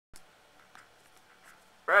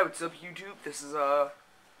Alright, what's up YouTube? This is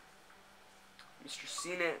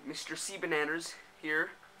Mr. C Bananas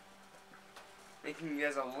here, making you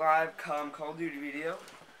guys a live Call of Duty video.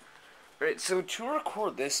 Alright, so to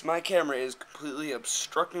record this, my camera is completely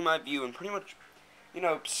obstructing my view and pretty much,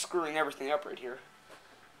 screwing everything up right here.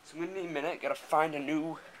 So I'm gonna need a minute, gotta find a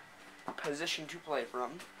new position to play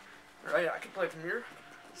from. Alright, I can play from here.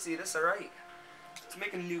 See this? Alright. Let's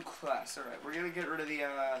make a new class. Alright, we're gonna get rid of the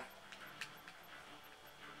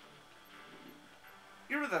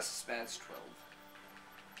Get rid of the Spaz 12.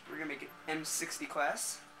 We're gonna make it M60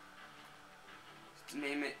 class. Let's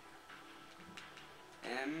name it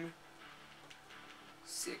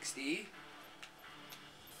M60.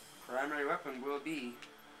 Primary weapon will be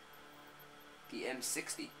the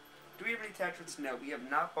M60. Do we have any attachments? No, we have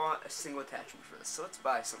not bought a single attachment for this. So let's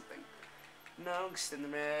buy something. No, extend the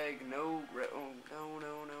mag. No grip. Oh,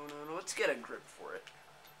 no. Let's get a grip for it.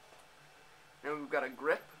 Now we've got a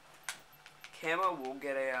grip. Camo, we'll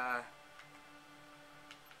get a,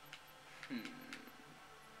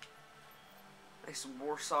 nice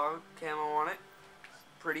Warsaw camo on it.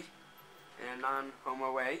 Pretty. And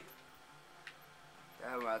non-homo way.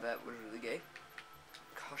 Oh wow, that was really gay.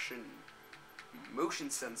 Caution.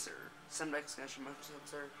 Motion sensor. Semdex motion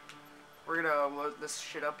sensor. We're gonna load this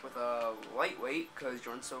shit up with a lightweight, because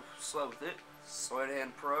Jordan's so slow with it. Sleight of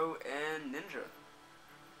Hand Pro and Ninja.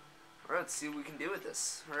 Alright, let's see what we can do with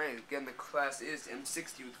this. Alright, again, the class is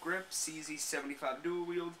M60 with grip, CZ75 dual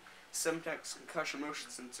wield, Semtex concussion motion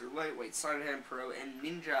sensor, lightweight, sleight of hand pro, and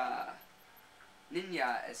Ninja.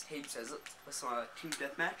 Ninja, as Habe says it. Let's team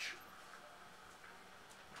deathmatch.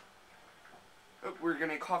 Oh, we're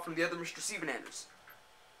gonna call from the other Mr. C Bananas.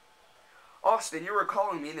 Austin, you were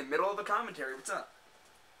calling me in the middle of the commentary. What's up?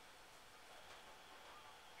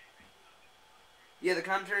 Yeah, the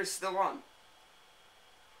commentary is still on.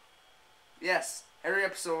 Yes, every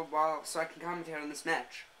episode so I can commentate on this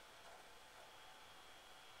match.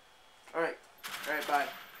 Alright, bye.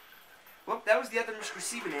 Well, that was the other Mr.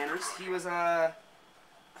 C Bananas. He was,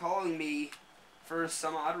 calling me for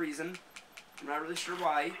some odd reason. I'm not really sure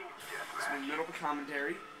why. It's in the middle of a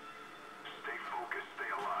commentary. Stay focused, stay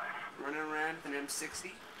alive. Running around with an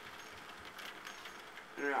M60.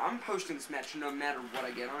 I'm posting this match no matter what I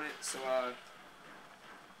get on it, so,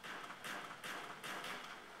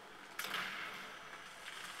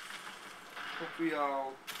 hope we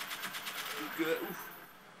all do good. Oof.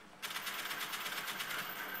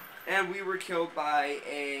 And we were killed by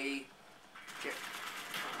a...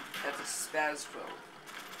 That's a Spaz 12.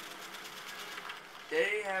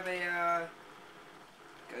 They have a,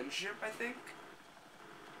 gunship, I think?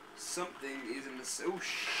 Something is in the... Oh,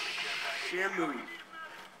 Shamu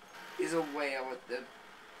is a whale at the...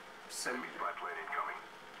 Enemy spy plane incoming.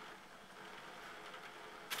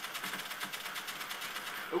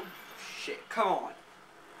 Oh, shit. Come on.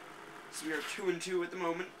 So we are 2-2 at the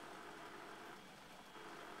moment.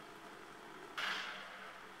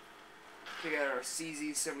 Take out our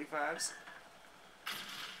CZ75s.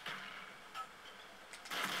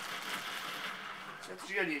 So that's what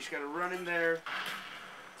you gotta do. You just gotta run in there,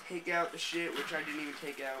 take out the shit, which I didn't even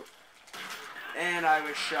take out. And I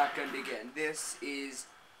was shotgunned again. This is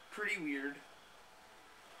pretty weird.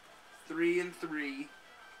 3 and 3.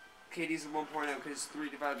 KD's a 1.0 because 3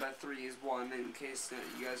 divided by 3 is 1, in case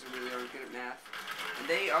you guys really aren't good at math.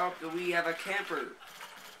 We have a camper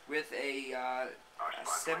with a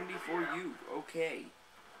 74U. Okay.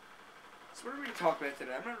 So what are we going to talk about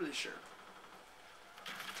today? I'm not really sure.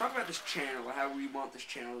 Talk about this channel, how we want this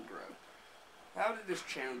channel to grow. How did this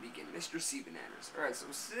channel begin? Mr. C Bananas. Alright, so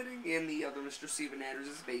I'm sitting in the other Mr. C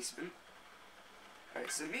Bananas' basement. Alright,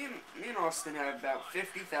 so me and Austin have about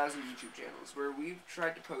 50,000 YouTube channels where we've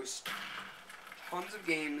tried to post tons of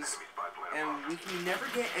games, and we can never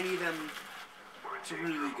get any of them to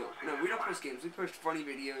really go. No, we don't post games. We post funny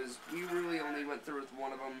videos. We really only went through with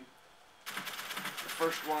one of them, the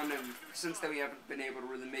first one, and since then we haven't been able to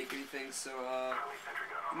really make anything, so,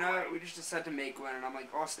 we just decided to make one, and I'm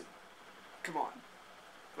like, Austin, come on.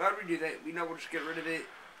 Why would we do that? We know we'll just get rid of it.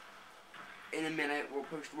 In a minute, we'll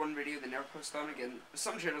post one video, then never post on again.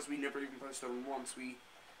 Some channels we never even post on once. We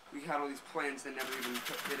had all these plans that never even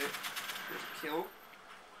did it. There's a kill.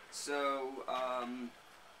 So,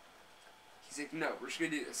 he's like, no, we're just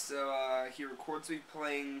gonna do this. So, he records me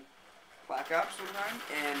playing Black Ops one time,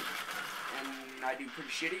 and I do pretty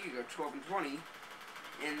shitty. You go 12 and 20.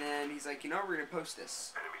 And then he's like, we're gonna post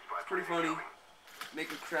this. It's pretty funny.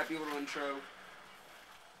 Make a crappy little intro.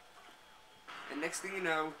 And next thing you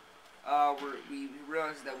know, we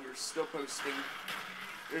realized that we were still posting.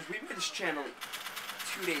 We made this channel like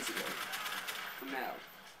 2 days ago from now.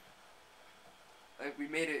 Like, we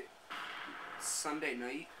made it Sunday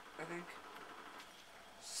night, I think.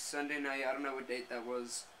 Sunday night, I don't know what date that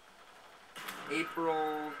was.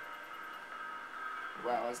 April...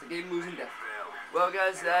 Wow, as the game losing death. Well,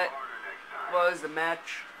 guys, that was the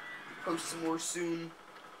match. Post some more soon.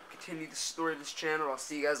 Continue the story of this channel. I'll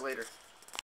see you guys later.